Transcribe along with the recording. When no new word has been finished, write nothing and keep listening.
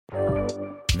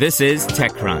This is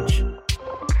TechCrunch.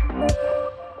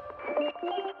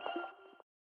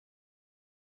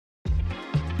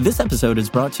 This episode is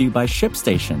brought to you by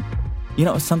ShipStation. You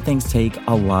know, some things take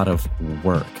a lot of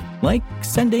work, like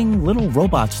sending little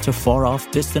robots to far-off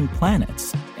distant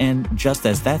planets. And just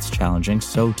as that's challenging,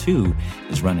 so too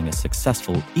is running a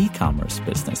successful e-commerce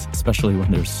business, especially when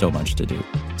there's so much to do.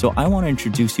 So I want to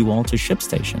introduce you all to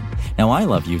ShipStation. Now, I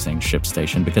love using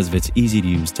ShipStation because of its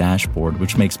easy-to-use dashboard,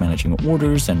 which makes managing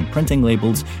orders and printing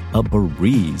labels a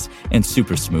breeze and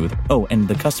super smooth. Oh, and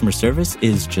the customer service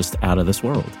is just out of this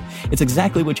world. It's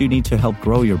exactly what you need to help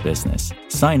grow your business.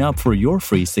 Sign up for your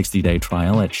free 60-day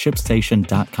trial at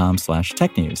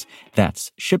shipstation.com/technews.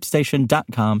 That's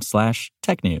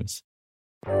shipstation.com/technews.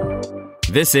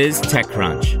 This is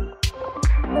TechCrunch.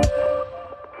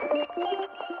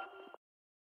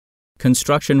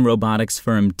 Construction robotics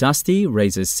firm Dusty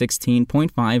raises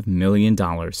 $16.5 million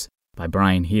by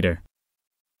Brian Heater.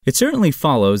 It certainly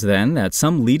follows, then, that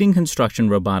some leading construction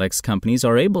robotics companies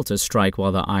are able to strike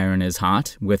while the iron is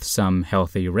hot with some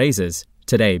healthy raises.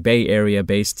 Today, Bay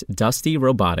Area-based Dusty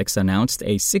Robotics announced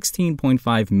a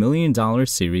 $16.5 million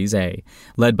Series A,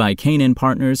 led by Canaan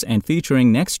Partners and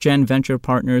featuring next-gen venture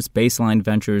partners Baseline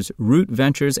Ventures, Root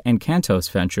Ventures, and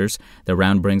Cantos Ventures. The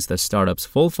round brings the startup's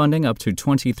full funding up to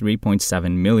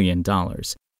 $23.7 million.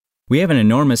 We have an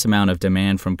enormous amount of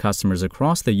demand from customers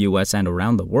across the U.S. and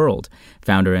around the world,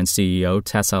 founder and CEO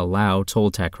Tessa Lau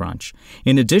told TechCrunch.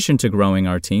 In addition to growing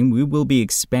our team, we will be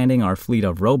expanding our fleet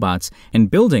of robots and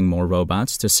building more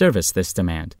robots to service this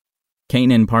demand.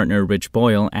 Canaan partner Rich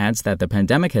Boyle adds that the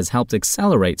pandemic has helped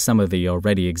accelerate some of the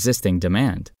already existing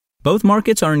demand. Both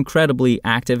markets are incredibly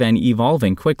active and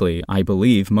evolving quickly, I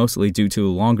believe, mostly due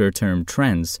to longer-term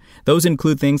trends. Those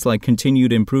include things like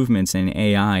continued improvements in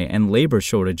AI and labor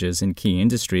shortages in key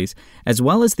industries, as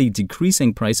well as the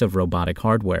decreasing price of robotic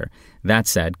hardware. That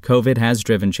said, COVID has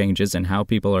driven changes in how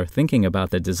people are thinking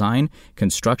about the design,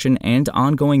 construction, and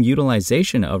ongoing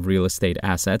utilization of real estate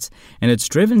assets, and it's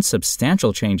driven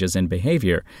substantial changes in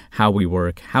behavior, how we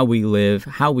work, how we live,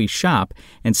 how we shop,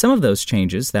 and some of those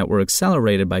changes that were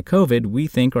accelerated by COVID we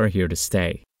think are here to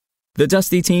stay. The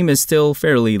Dusty team is still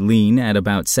fairly lean at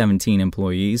about 17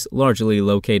 employees, largely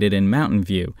located in Mountain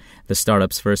View. The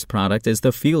startup's first product is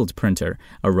the Field Printer,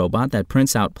 a robot that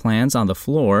prints out plans on the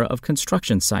floor of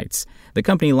construction sites. The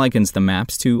company likens the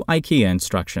maps to IKEA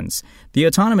instructions. The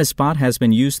autonomous bot has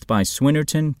been used by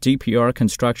Swinnerton, DPR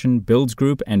Construction, Builds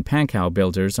Group, and Pankow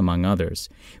Builders, among others.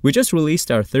 We just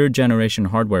released our third-generation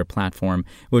hardware platform,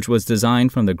 which was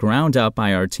designed from the ground up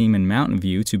by our team in Mountain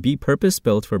View to be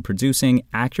purpose-built for producing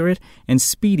accurate and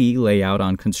speedy layout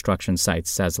on construction sites,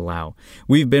 says Lau.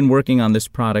 We've been working on this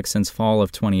product since fall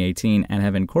of 2018 and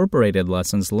have incorporated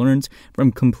lessons learned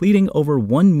from completing over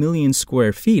 1 million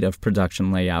square feet of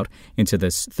production layout into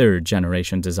this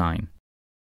third-generation design.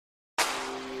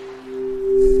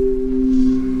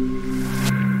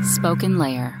 Spoken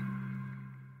Layer.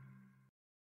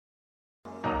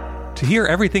 To hear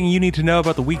everything you need to know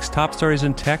about the week's top stories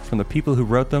in tech from the people who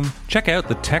wrote them, check out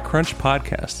the TechCrunch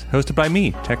podcast, hosted by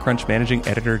me, TechCrunch managing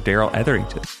editor Daryl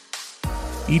Etherington.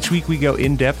 Each week we go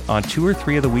in-depth on 2 or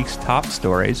 3 of the week's top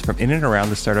stories from in and around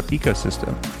the startup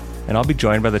ecosystem, and I'll be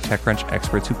joined by the TechCrunch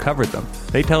experts who covered them.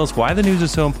 They tell us why the news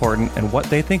is so important and what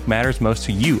they think matters most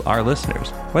to you, our listeners,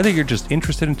 whether you're just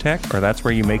interested in tech or that's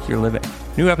where you make your living.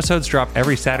 New episodes drop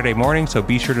every Saturday morning, so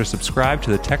be sure to subscribe to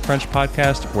the TechCrunch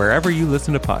podcast wherever you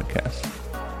listen to podcasts.